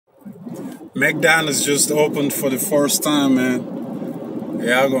McDonald's just opened for the first time, man.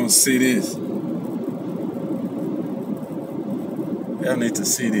 Y'all gonna see this. Y'all need to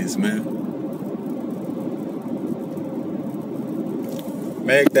see this, man.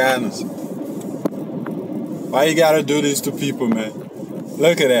 McDonald's. Why you gotta do this to people, man?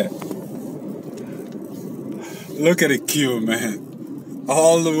 Look at that. Look at the queue, man.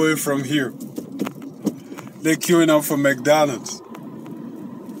 All the way from here. They're queuing up for McDonald's.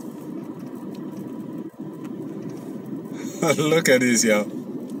 Look at this, y'all.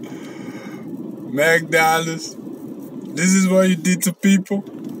 McDonald's. This is what you did to people.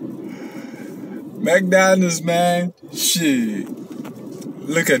 McDonald's, man. Shit.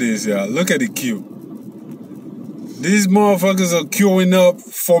 Look at this, y'all. Look at the queue. These motherfuckers are queuing up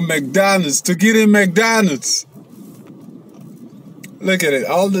for McDonald's to get in McDonald's. Look at it.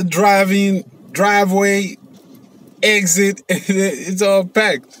 All the driveway, exit, it's all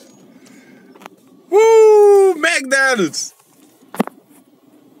packed. Woo! McDonald's.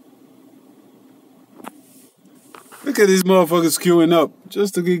 Look at these motherfuckers queuing up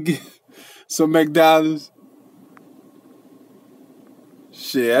just to get some McDonald's.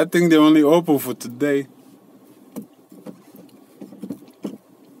 Shit, I think they're only open for today.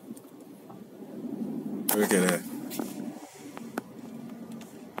 Look at that.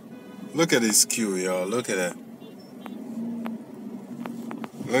 Look at this queue, y'all. Look at that.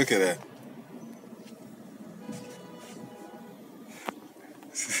 Look at that.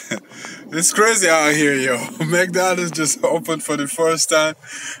 It's crazy out here, yo. McDonald's just opened for the first time,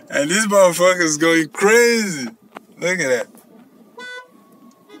 and this motherfucker's going crazy. Look at that.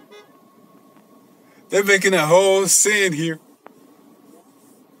 They're making a whole scene here.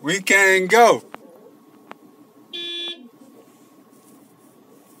 We can't go.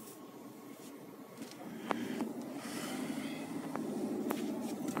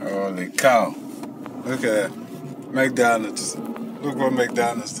 Holy cow. Look at that. McDonald's. Look what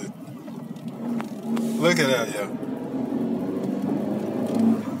McDonald's did. Look at that, yo.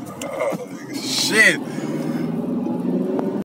 Holy shit.